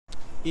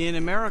In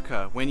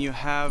America, when you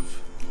have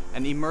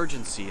an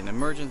emergency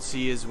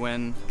is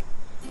when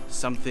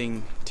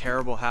something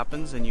terrible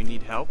happens and you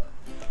need help.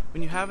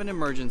 When you have an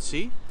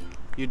emergency,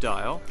 you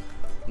dial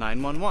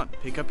 911.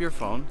 Pick up your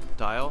phone,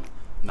 dial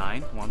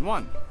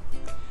 911,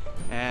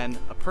 and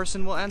a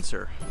person will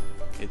answer.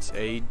 It's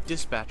a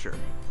dispatcher,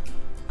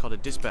 called a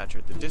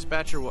dispatcher. The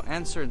dispatcher will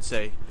answer and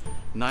say,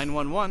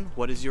 911,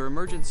 what is your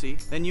emergency?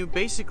 Then you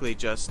basically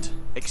just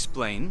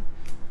explain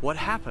what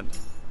happened,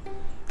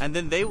 and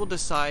then they will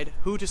decide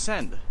who to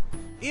send.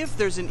 If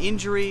there's an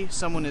injury,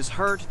 someone is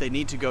hurt, they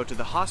need to go to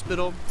the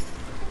hospital,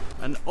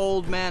 an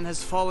old man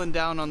has fallen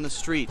down on the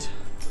street,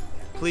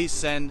 please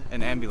send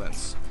an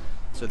ambulance.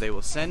 So they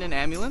will send an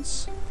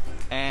ambulance,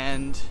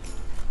 and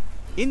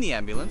in the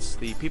ambulance,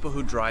 the people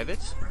who drive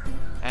it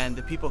and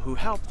the people who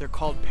help, they're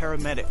called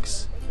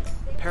paramedics.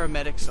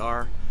 Paramedics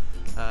are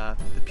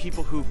the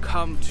people who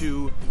come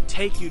to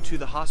take you to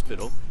the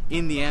hospital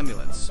in the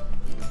ambulance.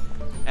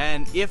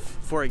 And if,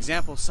 for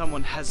example,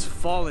 someone has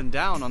fallen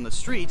down on the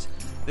street,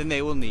 then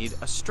they will need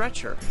a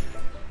stretcher.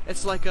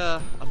 It's like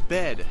a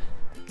bed.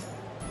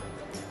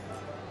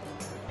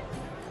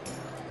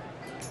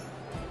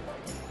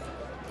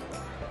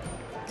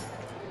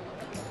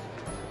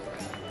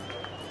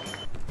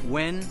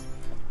 When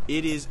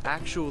it is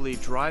actually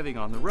driving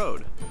on the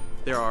road,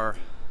 there are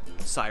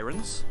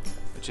sirens,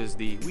 which is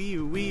the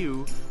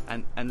wee-oo,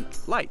 and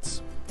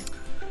lights.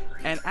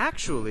 And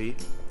actually,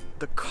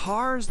 the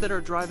cars that are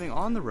driving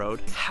on the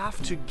road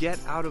have to get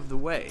out of the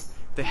way.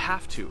 They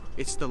have to.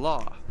 It's the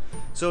law.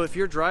 So if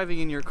you're driving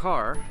in your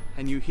car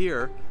and you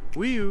hear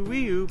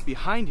wee-oo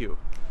behind you,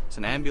 it's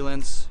an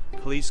ambulance,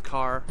 police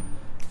car,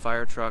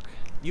 fire truck,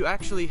 you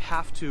actually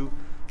have to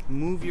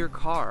move your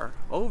car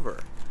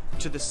over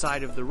to the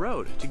side of the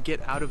road to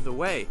get out of the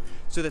way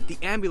so that the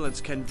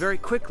ambulance can very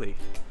quickly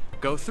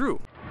go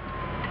through.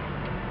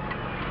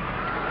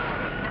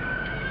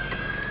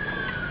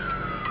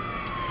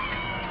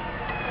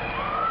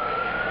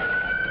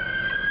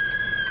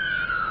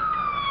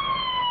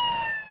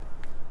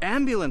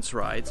 Ambulance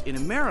rides in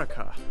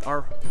America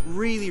are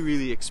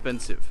really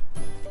expensive.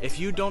 If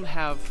you don't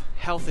have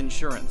health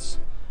insurance,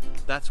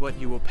 that's what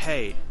you will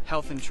pay.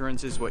 Health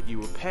insurance is what you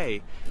will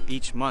pay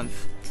each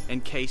month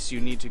in case you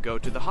need to go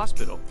to the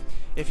hospital.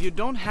 If you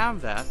don't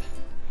have that,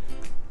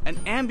 an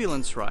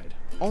ambulance ride,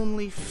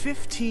 only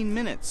 15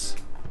 minutes,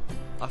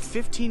 a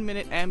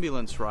 15-minute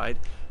ambulance ride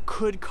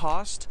could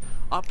cost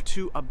up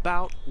to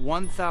about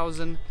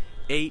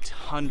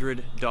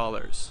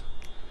 $1,800.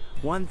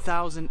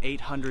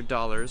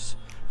 $1,800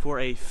 for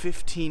a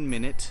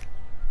 15-minute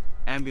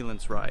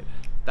ambulance ride.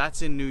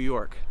 That's in New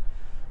York.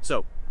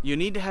 So you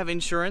need to have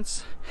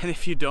insurance, and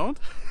if you don't,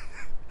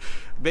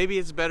 maybe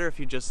it's better if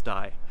you just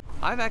die.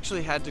 I've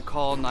actually had to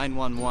call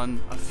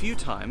 911 a few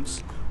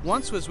times.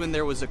 Once was when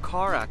there was a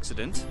car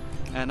accident,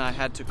 and I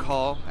had to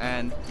call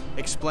and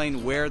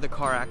explain where the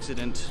car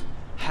accident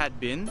had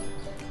been,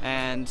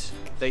 and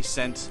they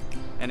sent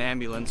an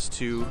ambulance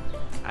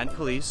and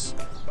police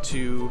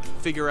to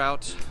figure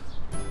out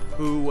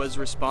who was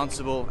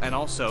responsible and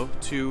also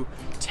to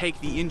take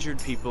the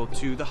injured people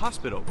to the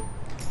hospital.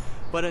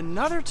 But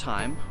another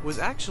time was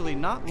actually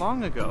not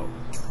long ago.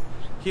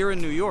 Here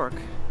in New York,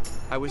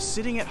 I was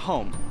sitting at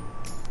home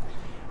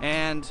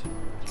and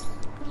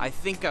I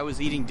think I was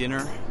eating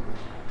dinner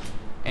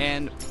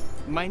and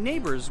my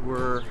neighbors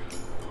were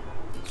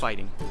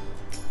fighting.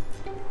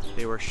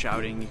 They were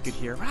shouting, you could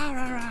hear rah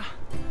rah rah,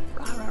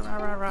 rah rah rah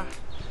rah rah.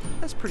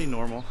 That's pretty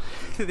normal.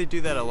 They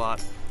do that a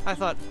lot. I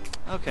thought,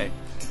 okay,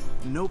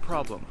 no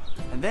problem.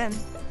 And then,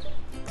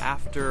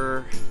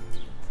 after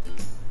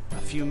a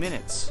few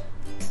minutes,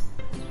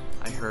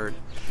 I heard,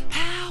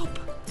 help,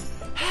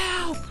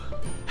 help,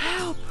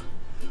 help.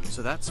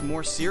 So that's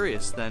more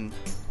serious than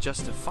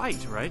just a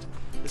fight, right?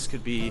 This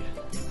could be,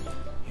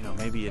 you know,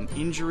 maybe an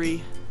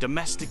injury,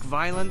 domestic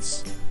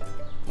violence,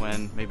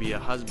 when maybe a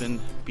husband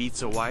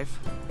beats a wife,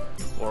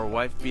 or a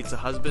wife beats a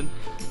husband.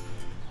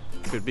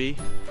 Could be.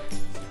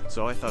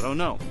 So I thought, oh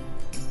no.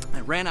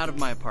 I ran out of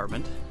my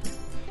apartment,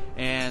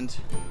 and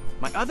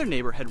my other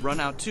neighbor had run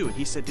out too, and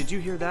he said, did you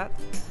hear that?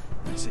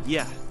 And I said,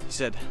 yeah. He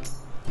said,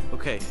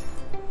 okay,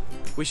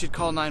 we should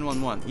call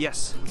 911.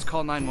 Yes, let's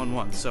call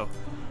 911. So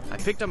I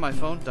picked up my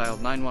phone,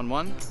 dialed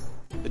 911.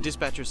 The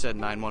dispatcher said,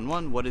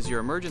 911, what is your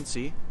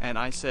emergency? And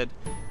I said,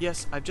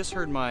 yes, I've just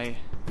heard my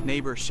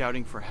neighbor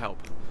shouting for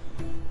help.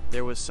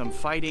 There was some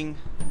fighting,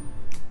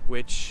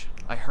 which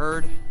I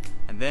heard,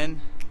 and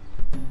then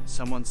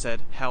someone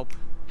said, help,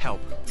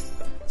 help.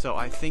 So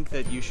I think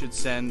that you should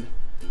send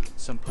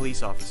some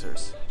police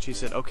officers. She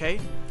said, okay,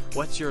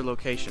 what's your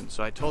location?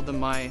 So I told them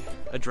my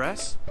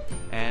address,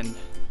 and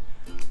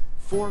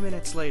 4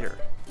 minutes later,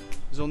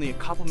 it was only a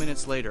couple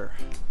minutes later,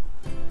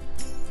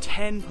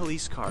 10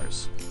 police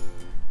cars,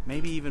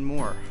 maybe even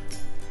more,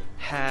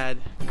 had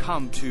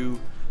come to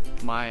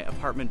my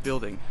apartment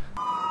building.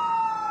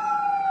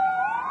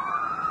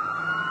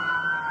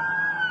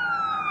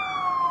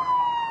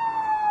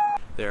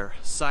 Their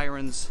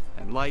sirens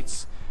and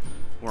lights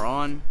were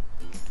on,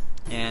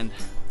 and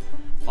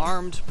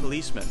armed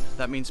policemen,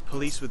 that means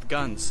police with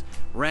guns,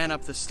 ran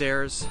up the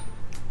stairs,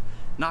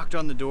 knocked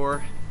on the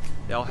door.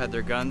 They all had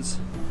their guns.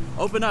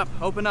 Open up,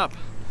 open up.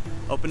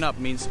 Open up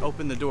means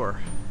open the door.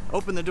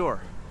 Open the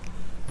door.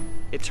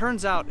 It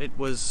turns out it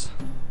was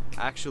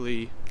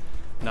actually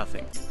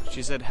nothing.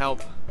 She said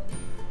help,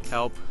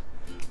 help,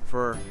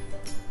 for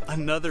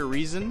another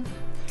reason,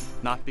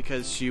 not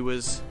because she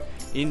was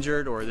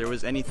injured or there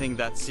was anything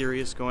that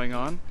serious going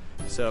on.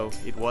 So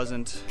it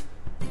wasn't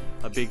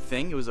a big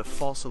thing, it was a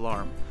false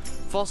alarm.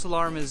 False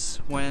alarm is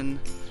when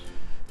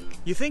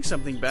you think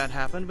something bad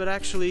happened, but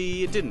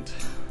actually it didn't.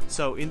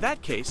 So in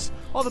that case,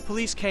 all the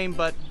police came,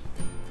 but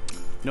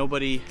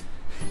nobody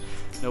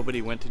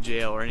went to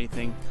jail or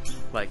anything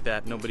like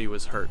that. Nobody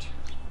was hurt.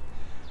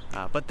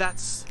 But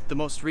that's the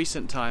most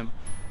recent time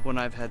when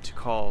I've had to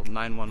call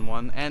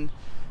 911. And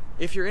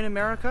if you're in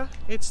America,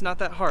 it's not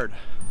that hard.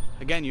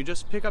 Again, you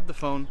just pick up the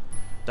phone,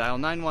 dial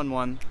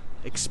 911,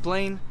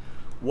 explain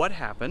what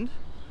happened,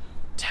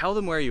 tell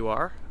them where you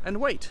are, and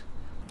wait.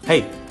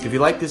 Hey, if you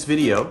like this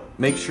video,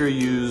 make sure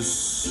you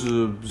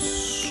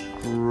subscribe.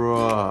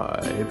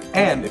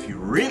 And if you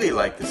really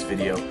like this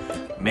video,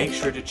 make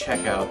sure to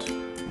check out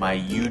my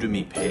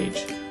Udemy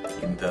page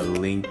in the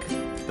link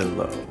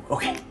below.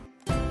 Okay.